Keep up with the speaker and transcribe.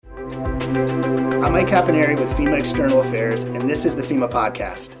I'm Mike Caponeri with FEMA External Affairs, and this is the FEMA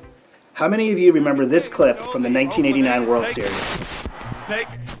Podcast. How many of you remember this clip from the 1989 World Series?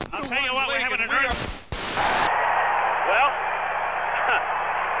 I'll tell you what, we're having an earthquake. Well,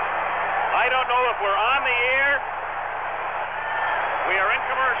 I don't know if we're on the air. We are in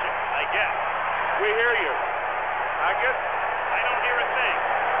commercial, I guess. We hear you. I guess I don't hear a thing.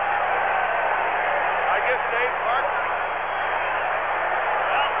 I guess Dave Park.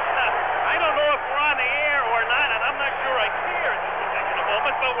 Well, I don't know if we're on the air or not, and I'm not sure I care at this particular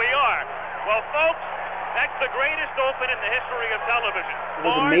moment, but we are. Well, folks, that's the greatest open in the history of television. It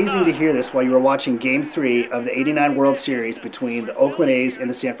was amazing to hear this while you were watching Game 3 of the '89 World Series between the Oakland A's and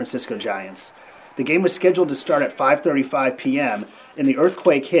the San Francisco Giants. The game was scheduled to start at 5:35 p.m., and the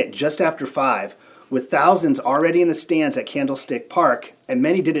earthquake hit just after 5, with thousands already in the stands at Candlestick Park, and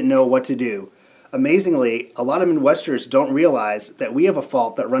many didn't know what to do. Amazingly, a lot of Midwesters don't realize that we have a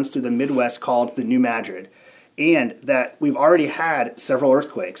fault that runs through the Midwest called the New Madrid, and that we've already had several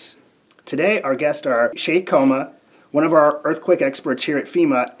earthquakes. Today, our guests are Cheickh Koma, one of our earthquake experts here at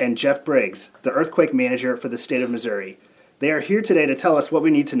FEMA, and Jeff Briggs, the earthquake manager for the state of Missouri. They are here today to tell us what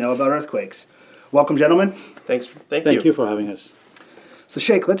we need to know about earthquakes. Welcome, gentlemen. Thank you for having us. So,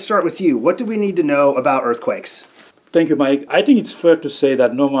 Cheickh, let's start with you. What do we need to know about earthquakes? Thank you, Mike. I think it's fair to say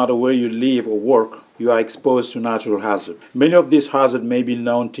that no matter where you live or work, you are exposed to natural hazards. Many of these hazards may be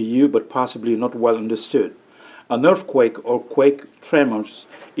known to you, but possibly not well understood. An earthquake or quake tremors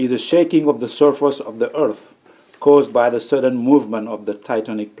is a shaking of the surface of the earth caused by the sudden movement of the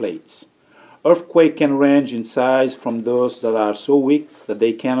tectonic plates. Earthquakes can range in size from those that are so weak that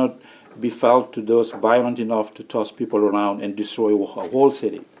they cannot be felt to those violent enough to toss people around and destroy a whole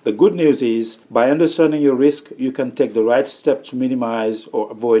city. The good news is, by understanding your risk, you can take the right steps to minimize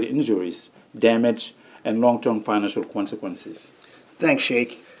or avoid injuries, damage, and long-term financial consequences. Thanks,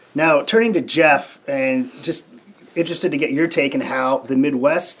 Cheickh. Now, turning to Jeff, and just interested to get your take on how the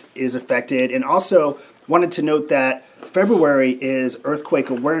Midwest is affected, and also wanted to note that February is Earthquake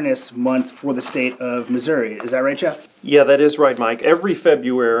Awareness Month for the state of Missouri. Is that right, Jeff? Yeah, that is right, Mike. Every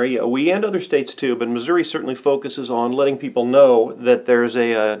February, we and other states too, but Missouri certainly focuses on letting people know that there's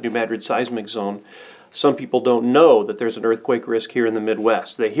a New Madrid seismic zone. Some people don't know that there's an earthquake risk here in the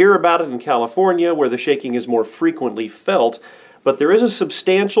Midwest. They hear about it in California, where the shaking is more frequently felt, but there is a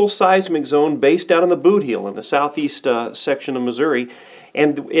substantial seismic zone based down in the Boot Heel in the southeast section of Missouri,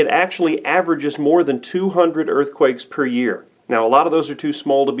 and it actually averages more than 200 earthquakes per year. Now, a lot of those are too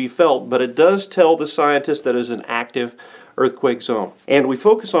small to be felt, but it does tell the scientists that it is an active earthquake zone. And we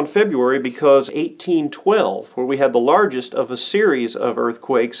focus on February because 1812, where we had the largest of a series of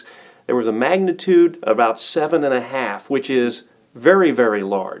earthquakes, there was a magnitude about 7.5, which is very, very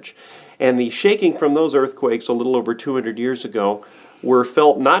large. And the shaking from those earthquakes a little over 200 years ago were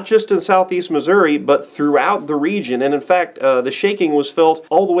felt not just in southeast Missouri, but throughout the region. And in fact, the shaking was felt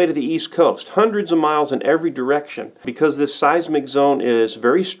all the way to the East Coast, hundreds of miles in every direction, because this seismic zone is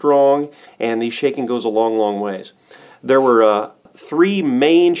very strong and the shaking goes a long, long ways. There were 3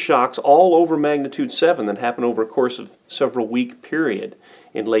 main shocks, all over magnitude 7, that happened over a course of several week period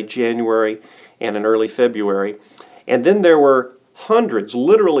in late January and in early February. And then there were hundreds,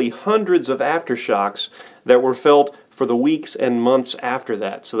 literally hundreds of aftershocks that were felt for the weeks and months after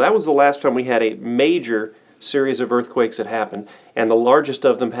that. So that was the last time we had a major series of earthquakes that happened, and the largest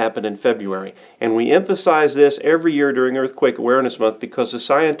of them happened in February. And we emphasize this every year during Earthquake Awareness Month because the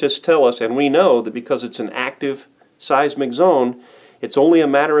scientists tell us, and we know that because it's an active seismic zone, it's only a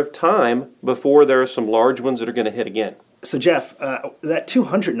matter of time before there are some large ones that are going to hit again. So, Jeff, that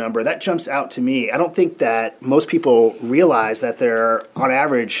 200 number, that jumps out to me. I don't think that most people realize that there are, on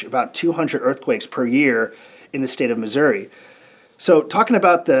average, about 200 earthquakes per year in the state of Missouri. So talking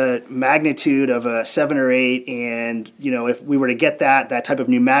about the magnitude of a 7 or 8, and if we were to get that type of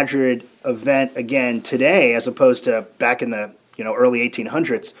New Madrid event again today, as opposed to back in the early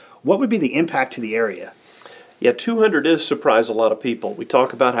 1800s, what would be the impact to the area? Yeah, 200 does surprise a lot of people. We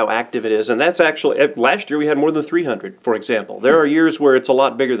talk about how active it is, and that's actually, last year we had more than 300, for example. There are years where it's a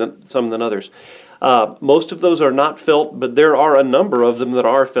lot bigger than some than others. Most of those are not felt, but there are a number of them that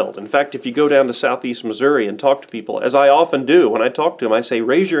are felt. In fact, if you go down to southeast Missouri and talk to people, as I often do when I talk to them, I say,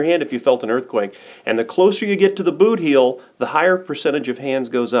 raise your hand if you felt an earthquake. And the closer you get to the Boot Heel, the higher percentage of hands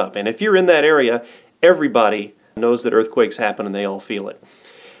goes up. And if you're in that area, everybody knows that earthquakes happen and they all feel it.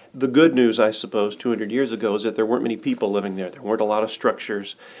 The good news, I suppose, 200 years ago is that there weren't many people living there. There weren't a lot of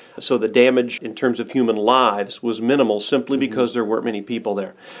structures. So the damage in terms of human lives was minimal simply because there weren't many people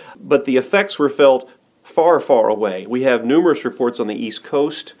there. But the effects were felt far, far away. We have numerous reports on the East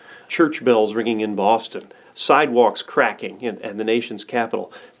Coast, church bells ringing in Boston, sidewalks cracking and the nation's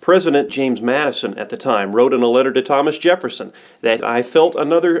capital. President James Madison at the time wrote in a letter to Thomas Jefferson that I felt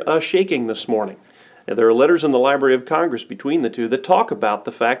another shaking this morning. And there are letters in the Library of Congress between the two that talk about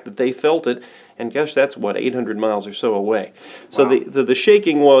the fact that they felt it, and gosh, that's 800 miles or so away. So Wow. the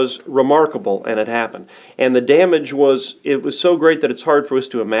shaking was remarkable, and it happened. And the damage was so great that it's hard for us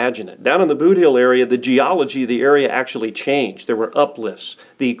to imagine it. Down in the Boot Hill area, the geology of the area actually changed. There were uplifts.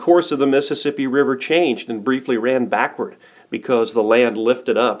 The course of the Mississippi River changed and briefly ran backward because the land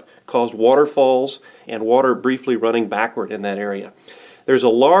lifted up, caused waterfalls and water briefly running backward in that area. There's a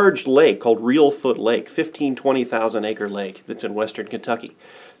large lake called Reelfoot Lake, 20,000 acre lake that's in western Kentucky.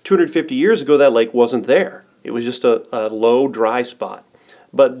 250 years ago, that lake wasn't there. It was just a low, dry spot.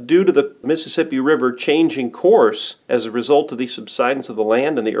 But due to the Mississippi River changing course as a result of the subsidence of the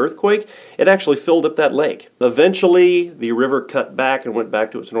land and the earthquake, it actually filled up that lake. Eventually, the river cut back and went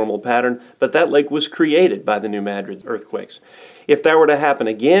back to its normal pattern, but that lake was created by the New Madrid earthquakes. If that were to happen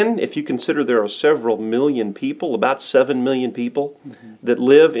again, if you consider there are several million people, about 7 million people, that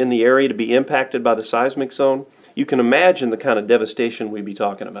live in the area to be impacted by the seismic zone, you can imagine the kind of devastation we'd be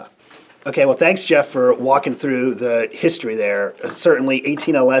talking about. Okay, well, thanks, Jeff, for walking through the history there. Certainly,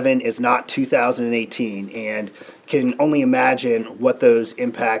 1811 is not 2018, and can only imagine what those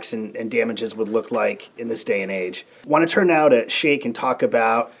impacts and damages would look like in this day and age. I want to turn now to Cheickh and talk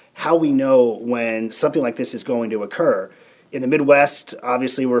about how we know when something like this is going to occur. In the Midwest,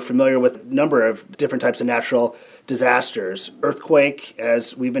 obviously, we're familiar with a number of different types of natural disasters. Earthquake,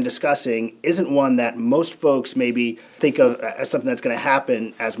 as we've been discussing, isn't one that most folks maybe think of as something that's going to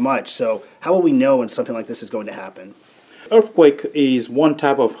happen as much. So how will we know when something like this is going to happen? Earthquake is one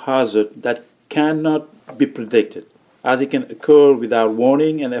type of hazard that cannot be predicted, as it can occur without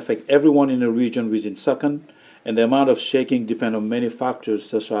warning and affect everyone in a region within seconds, and the amount of shaking depends on many factors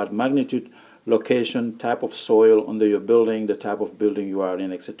such as magnitude, location, type of soil under your building, the type of building you are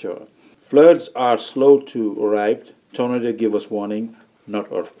in, etc. Floods are slow to arrive. Tornado give us warning,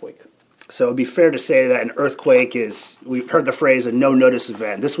 not earthquake. So it would be fair to say that an earthquake is, we've heard the phrase, a no-notice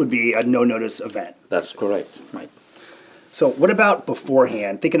event. This would be a no-notice event. That's correct, right. So what about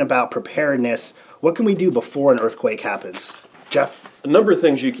beforehand? Thinking about preparedness, what can we do before an earthquake happens? Jeff? A number of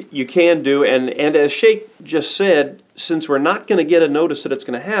things you can do, and as Cheickh just said, since we're not going to get a notice that it's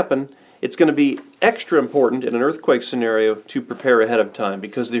going to happen, it's going to be extra important in an earthquake scenario to prepare ahead of time,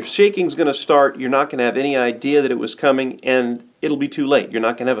 because the shaking's going to start, you're not going to have any idea that it was coming, and it'll be too late. You're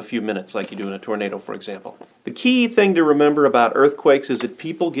not going to have a few minutes like you do in a tornado, for example. The key thing to remember about earthquakes is that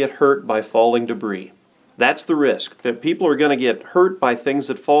people get hurt by falling debris. That's the risk, that people are going to get hurt by things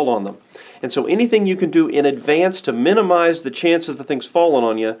that fall on them. And so anything you can do in advance to minimize the chances that things falling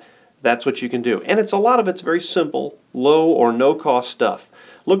on you, that's what you can do. And a lot of it's very simple, low or no cost stuff.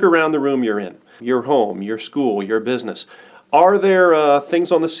 Look around the room you're in, your home, your school, your business. Are there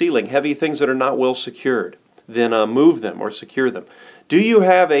things on the ceiling, heavy things that are not well secured? Then move them or secure them. Do you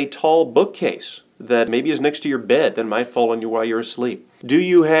have a tall bookcase that maybe is next to your bed that might fall on you while you're asleep? Do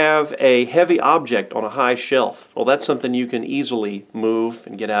you have a heavy object on a high shelf? Well, that's something you can easily move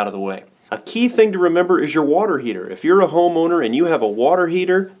and get out of the way. A key thing to remember is your water heater. If you're a homeowner and you have a water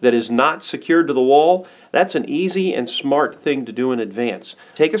heater that is not secured to the wall, that's an easy and smart thing to do in advance.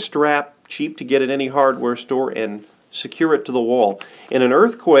 Take a strap, cheap to get at any hardware store, and secure it to the wall. In an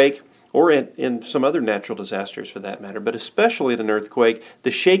earthquake, or in some other natural disasters for that matter, but especially in an earthquake,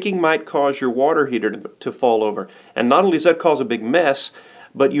 the shaking might cause your water heater to fall over. And not only does that cause a big mess,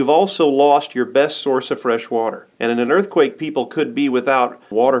 but you've also lost your best source of fresh water. And in an earthquake, people could be without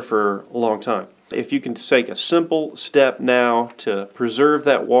water for a long time. If you can take a simple step now to preserve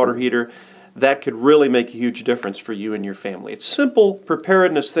that water heater, that could really make a huge difference for you and your family. It's simple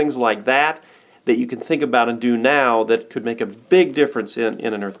preparedness, things like that you can think about and do now that could make a big difference in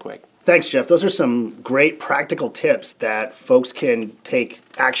an earthquake. Thanks, Jeff. Those are some great practical tips that folks can take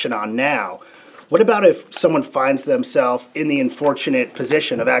action on now. What about if someone finds themselves in the unfortunate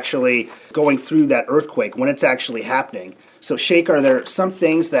position of actually going through that earthquake when it's actually happening? So, Cheickh, are there some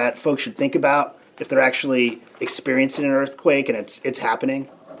things that folks should think about if they're actually experiencing an earthquake and it's happening?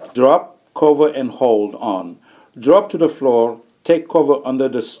 Drop, cover, and hold on. Drop to the floor, take cover under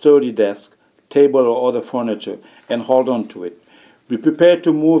the sturdy desk, table, or other furniture, and hold on to it. Be prepared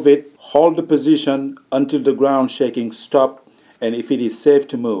to move it. Hold the position until the ground shaking stops, and if it is safe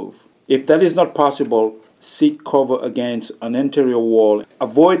to move. If that is not possible, seek cover against an interior wall.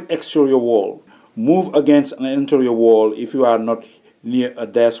 Avoid exterior wall. Move against an interior wall if you are not near a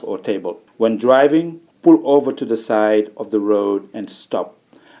desk or table. When driving, pull over to the side of the road and stop.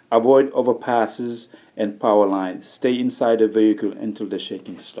 Avoid overpasses and power lines. Stay inside the vehicle until the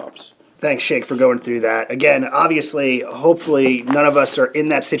shaking stops. Thanks, Cheickh, for going through that. Again, obviously, hopefully, none of us are in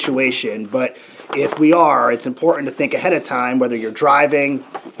that situation, but if we are, it's important to think ahead of time, whether you're driving,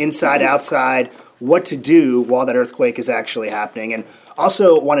 inside, outside, what to do while that earthquake is actually happening. And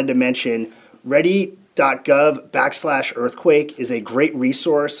also wanted to mention, ready.gov/earthquake is a great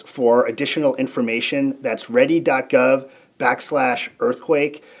resource for additional information. That's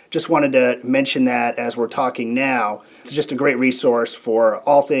ready.gov/earthquake. Just wanted to mention that as we're talking now. It's just a great resource for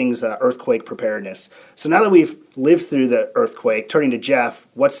all things earthquake preparedness. So now that we've lived through the earthquake, turning to Jeff,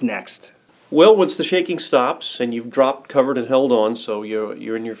 what's next? Well, once the shaking stops and you've dropped, covered, and held on, so you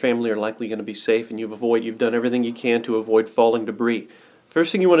and your family are likely going to be safe, and you've done everything you can to avoid falling debris.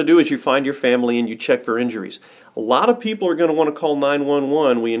 First thing you want to do is you find your family and you check for injuries. A lot of people are going to want to call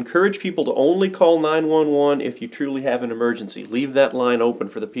 911. We encourage people to only call 911 if you truly have an emergency. Leave that line open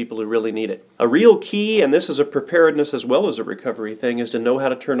for the people who really need it. A real key, and this is a preparedness as well as a recovery thing, is to know how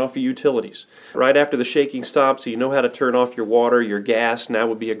to turn off your utilities. Right after the shaking stops, so you know how to turn off your water, your gas. Now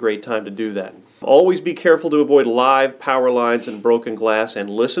would be a great time to do that. Always be careful to avoid live power lines and broken glass, and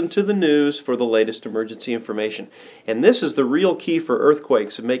listen to the news for the latest emergency information. And this is the real key for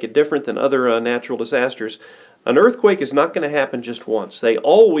earthquakes and make it different than other natural disasters. An earthquake is not going to happen just once. They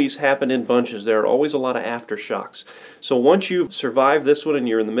always happen in bunches. There are always a lot of aftershocks. So once you've survived this one and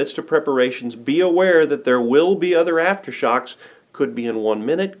you're in the midst of preparations, be aware that there will be other aftershocks. Could be in 1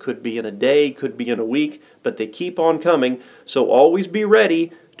 minute, could be in a day, could be in a week, but they keep on coming. So always be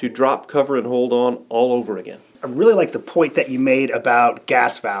ready to drop, cover, and hold on all over again. I really like the point that you made about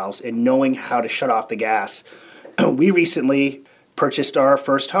gas valves and knowing how to shut off the gas. We recently purchased our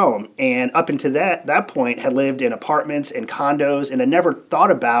first home, and up until that point had lived in apartments and condos, and had never thought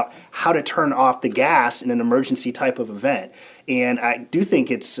about how to turn off the gas in an emergency type of event. And I do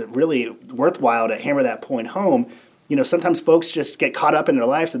think it's really worthwhile to hammer that point home. You know, sometimes folks just get caught up in their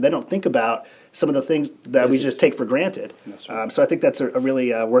lives and they don't think about some of the things that we just take for granted. So I think that's a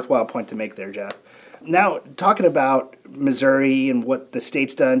really worthwhile point to make there, Jeff. Now, talking about Missouri and what the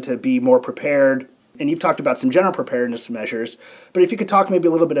state's done to be more prepared, and you've talked about some general preparedness measures, but if you could talk maybe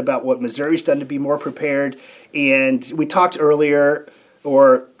a little bit about what Missouri's done to be more prepared. And we talked earlier,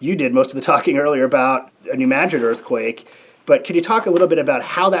 or you did most of the talking earlier, about a New Madrid earthquake, but could you talk a little bit about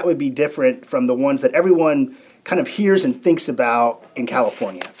how that would be different from the ones that everyone kind of hears and thinks about in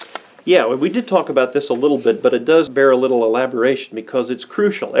California? Yeah, we did talk about this a little bit, but it does bear a little elaboration because it's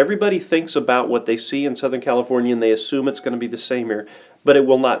crucial. Everybody thinks about what they see in Southern California and they assume it's going to be the same here, but it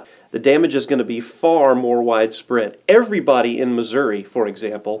will not. The damage is going to be far more widespread. Everybody in Missouri, for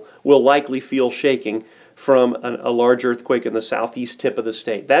example, will likely feel shaking from a large earthquake in the southeast tip of the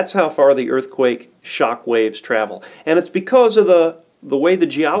state. That's how far the earthquake shock waves travel. And it's because of the way the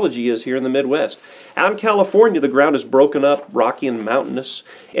geology is here in the Midwest. Out in California, the ground is broken up, rocky and mountainous,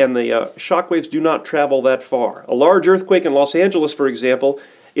 and the shock waves do not travel that far. A large earthquake in Los Angeles, for example,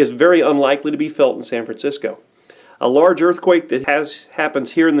 is very unlikely to be felt in San Francisco. A large earthquake that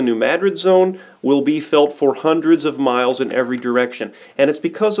happens here in the New Madrid zone will be felt for hundreds of miles in every direction. And it's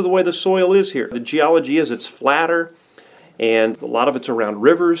because of the way the soil is here. The geology is, it's flatter, and a lot of it's around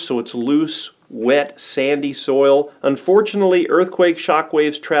rivers, so it's loose, wet, sandy soil. Unfortunately, earthquake shock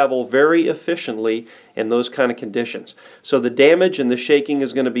waves travel very efficiently in those kind of conditions. So the damage and the shaking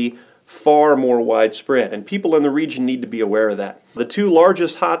is going to be far more widespread, and people in the region need to be aware of that. The two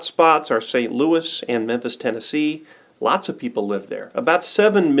largest hot spots are St. Louis and Memphis, Tennessee. Lots of people live there. About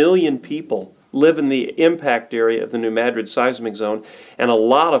 7 million people live in the impact area of the New Madrid seismic zone, and a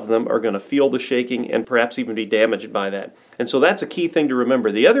lot of them are going to feel the shaking and perhaps even be damaged by that. And so that's a key thing to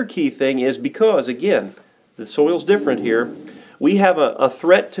remember. The other key thing is because, again, the soil's different here, we have a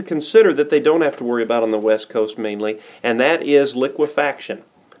threat to consider that they don't have to worry about on the West Coast mainly, and that is liquefaction.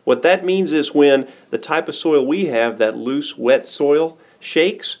 What that means is when the type of soil we have, that loose, wet soil,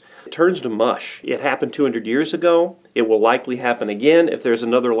 shakes, it turns to mush. It happened 200 years ago. It will likely happen again if there's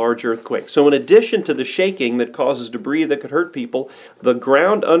another large earthquake. So in addition to the shaking that causes debris that could hurt people, the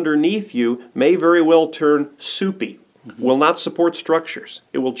ground underneath you may very well turn soupy, will not support structures.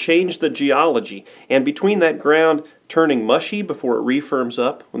 It will change the geology. And between that ground turning mushy before it refirms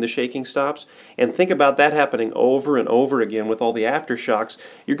up when the shaking stops, and think about that happening over and over again with all the aftershocks,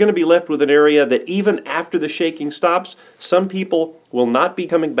 you're going to be left with an area that even after the shaking stops, some people will not be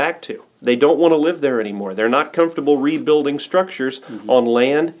coming back to. They don't want to live there anymore. They're not comfortable rebuilding structures on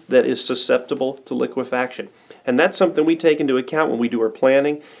land that is susceptible to liquefaction. And that's something we take into account when we do our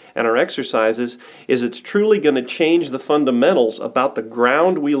planning and our exercises, is it's truly going to change the fundamentals about the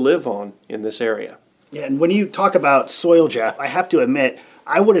ground we live on in this area. Yeah, and when you talk about soil, Jeff, I have to admit,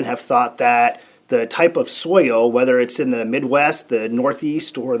 I wouldn't have thought that the type of soil, whether it's in the Midwest, the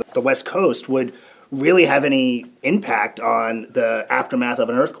Northeast, or the West Coast, would really have any impact on the aftermath of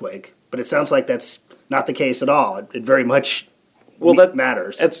an earthquake. But it sounds like that's not the case at all. It very much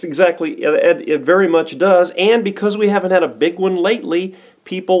matters. That's exactly, it very much does. And because we haven't had a big one lately,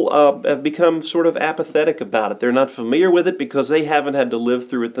 people have become sort of apathetic about it. They're not familiar with it because they haven't had to live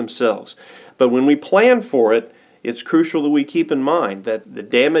through it themselves. But when we plan for it, it's crucial that we keep in mind that the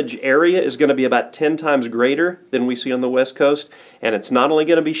damage area is going to be about 10 times greater than we see on the West Coast, and it's not only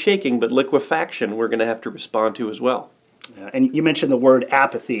going to be shaking, but liquefaction we're going to have to respond to as well. And you mentioned the word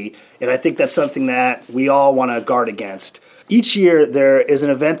apathy, and I think that's something that we all want to guard against. Each year there is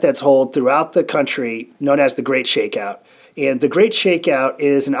an event that's held throughout the country known as the Great Shakeout. And the Great Shakeout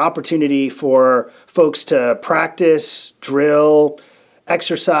is an opportunity for folks to practice, drill,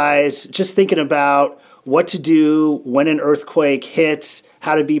 exercise, just thinking about what to do when an earthquake hits,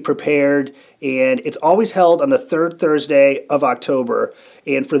 how to be prepared, and it's always held on the third Thursday of October.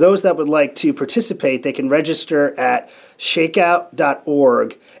 And for those that would like to participate, they can register at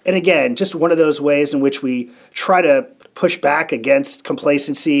shakeout.org. And again, just one of those ways in which we try to push back against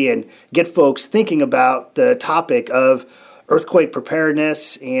complacency and get folks thinking about the topic of earthquake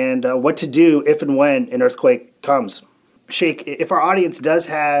preparedness and what to do if and when an earthquake comes. Cheickh, if our audience does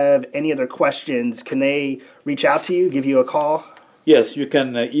have any other questions, can they reach out to you, give you a call? Yes, you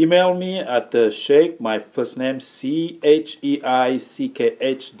can email me at Cheickh, my first name, CHEICKH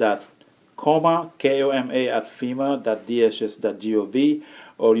Koma, Koma at FEMA.dhs.gov,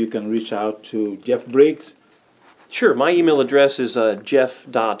 or you can reach out to Jeff Briggs. Sure, my email address is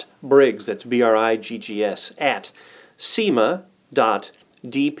jeff.briggs, that's BRIGGS, at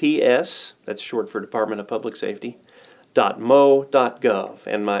SEMA.DPS, that's short for Department of Public Safety, .mo.gov,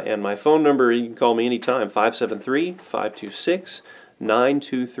 and my phone number, you can call me anytime,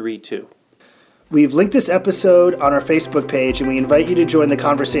 573-526-9232. We've linked this episode on our Facebook page, and we invite you to join the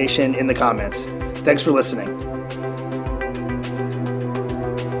conversation in the comments. Thanks for listening.